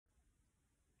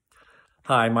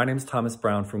Hi, my name is Thomas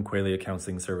Brown from Qualia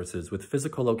Counseling Services with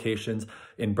physical locations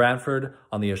in Brantford,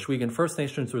 on the Ashwegan First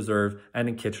Nations Reserve, and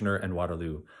in Kitchener and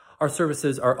Waterloo. Our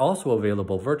services are also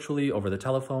available virtually over the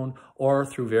telephone or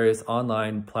through various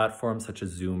online platforms such as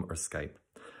Zoom or Skype.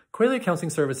 Qualia Counseling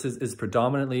Services is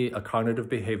predominantly a cognitive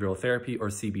behavioral therapy or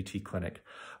CBT clinic.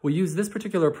 We use this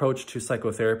particular approach to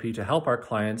psychotherapy to help our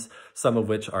clients, some of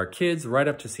which are kids right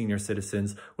up to senior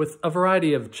citizens, with a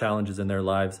variety of challenges in their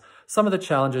lives. Some of the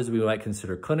challenges we might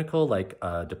consider clinical, like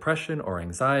depression or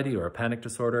anxiety or a panic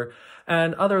disorder,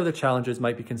 and other of the challenges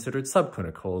might be considered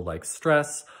subclinical, like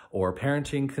stress or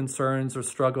parenting concerns or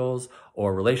struggles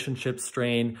or relationship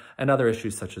strain and other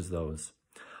issues such as those.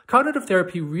 Cognitive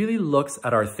therapy really looks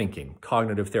at our thinking,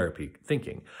 cognitive therapy,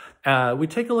 thinking. We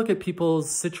take a look at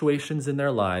people's situations in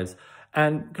their lives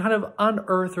and kind of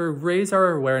unearth or raise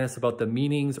our awareness about the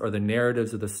meanings or the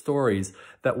narratives or the stories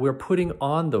that we're putting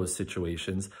on those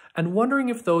situations and wondering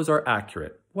if those are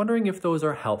accurate, wondering if those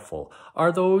are helpful.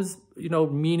 Are those,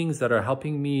 meanings that are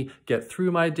helping me get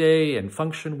through my day and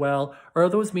function well, or are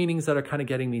those meanings that are kind of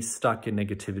getting me stuck in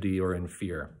negativity or in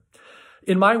fear?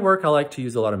 In my work, I like to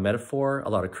use a lot of metaphor, a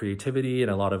lot of creativity,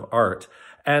 and a lot of art.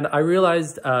 And I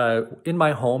realized in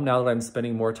my home, now that I'm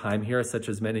spending more time here, such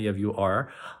as many of you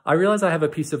are, I realize I have a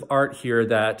piece of art here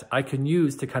that I can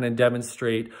use to kind of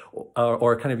demonstrate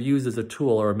or kind of use as a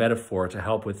tool or a metaphor to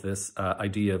help with this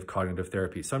idea of cognitive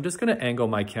therapy. So I'm just going to angle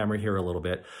my camera here a little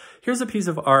bit. Here's a piece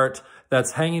of art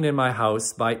that's hanging in my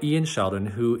house by Ian Sheldon,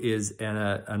 who is an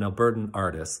Albertan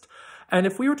artist. And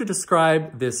if we were to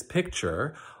describe this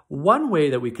picture, one way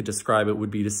that we could describe it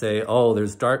would be to say, oh,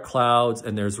 there's dark clouds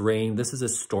and there's rain. This is a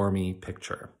stormy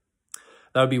picture.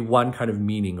 That would be one kind of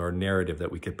meaning or narrative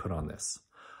that we could put on this.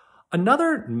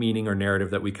 Another meaning or narrative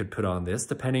that we could put on this,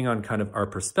 depending on kind of our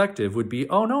perspective, would be,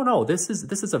 oh, no, this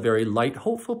is a very light,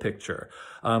 hopeful picture.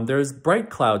 There's bright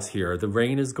clouds here. The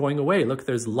rain is going away. Look,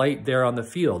 there's light there on the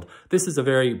field. This is a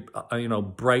very,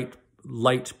 bright,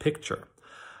 light picture.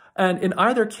 And in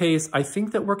either case, I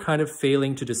think that we're kind of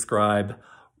failing to describe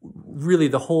really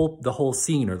the whole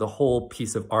scene or the whole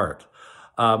piece of art.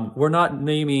 We're not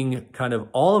naming kind of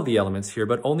all of the elements here,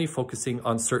 but only focusing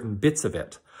on certain bits of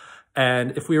it.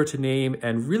 And if we were to name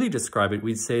and really describe it,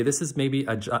 we'd say this is maybe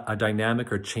a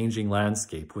dynamic or changing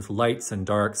landscape with lights and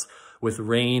darks, with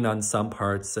rain on some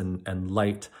parts and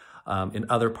light in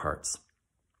other parts.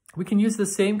 We can use the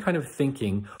same kind of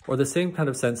thinking or the same kind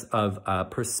of sense of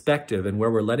perspective and where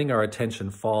we're letting our attention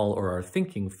fall or our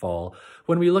thinking fall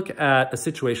when we look at a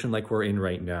situation like we're in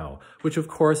right now, which of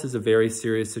course is a very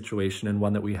serious situation and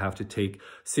one that we have to take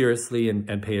seriously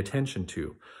and pay attention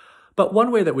to. But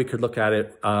one way that we could look at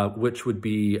it, which would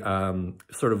be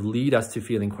sort of lead us to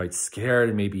feeling quite scared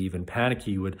and maybe even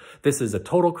panicky, this is a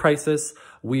total crisis.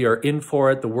 We are in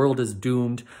for it. The world is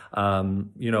doomed.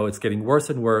 It's getting worse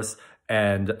and worse.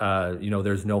 And,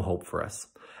 there's no hope for us.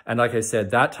 And like I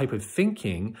said, that type of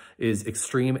thinking is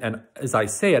extreme. And as I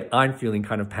say it, I'm feeling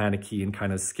kind of panicky and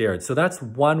kind of scared. So that's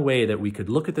one way that we could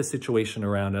look at the situation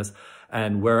around us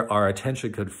and where our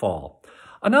attention could fall.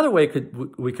 Another way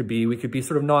we could be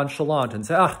sort of nonchalant and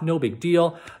say, no big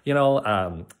deal.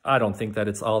 I don't think that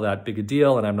it's all that big a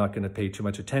deal and I'm not going to pay too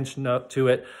much attention to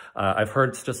it. I've heard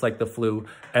it's just like the flu,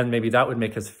 and maybe that would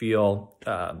make us feel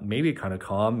maybe kind of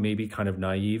calm, maybe kind of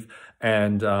naive,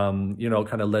 and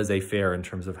kind of laissez-faire in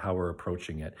terms of how we're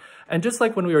approaching it. And just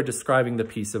like when we were describing the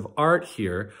piece of art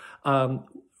here,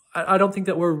 I don't think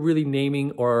that we're really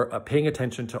naming or paying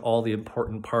attention to all the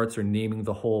important parts or naming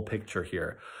the whole picture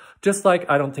here. Just like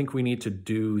I don't think we need to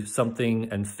do something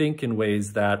and think in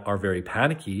ways that are very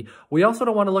panicky, we also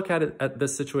don't want to look at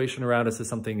this situation around us as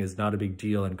something is not a big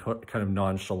deal and kind of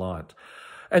nonchalant.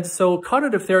 And so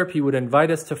cognitive therapy would invite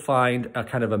us to find a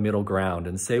kind of a middle ground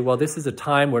and say, well, this is a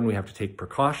time when we have to take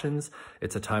precautions.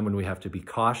 It's a time when we have to be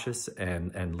cautious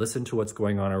and listen to what's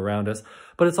going on around us.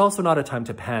 But it's also not a time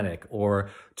to panic or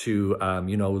to,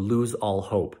 lose all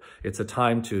hope. It's a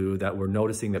time that we're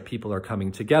noticing that people are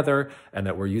coming together and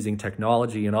that we're using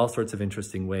technology in all sorts of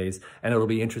interesting ways. And it'll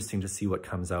be interesting to see what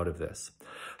comes out of this.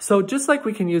 So just like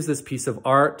we can use this piece of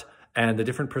art and the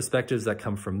different perspectives that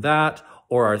come from that,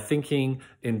 or our thinking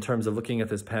in terms of looking at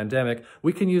this pandemic,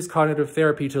 we can use cognitive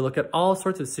therapy to look at all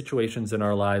sorts of situations in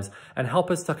our lives and help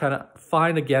us to kind of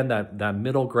find again that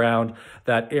middle ground,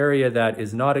 that area that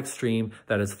is not extreme,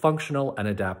 that is functional and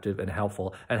adaptive and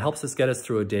helpful, and helps us get us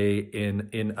through a day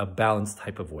in a balanced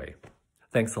type of way.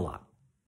 Thanks a lot.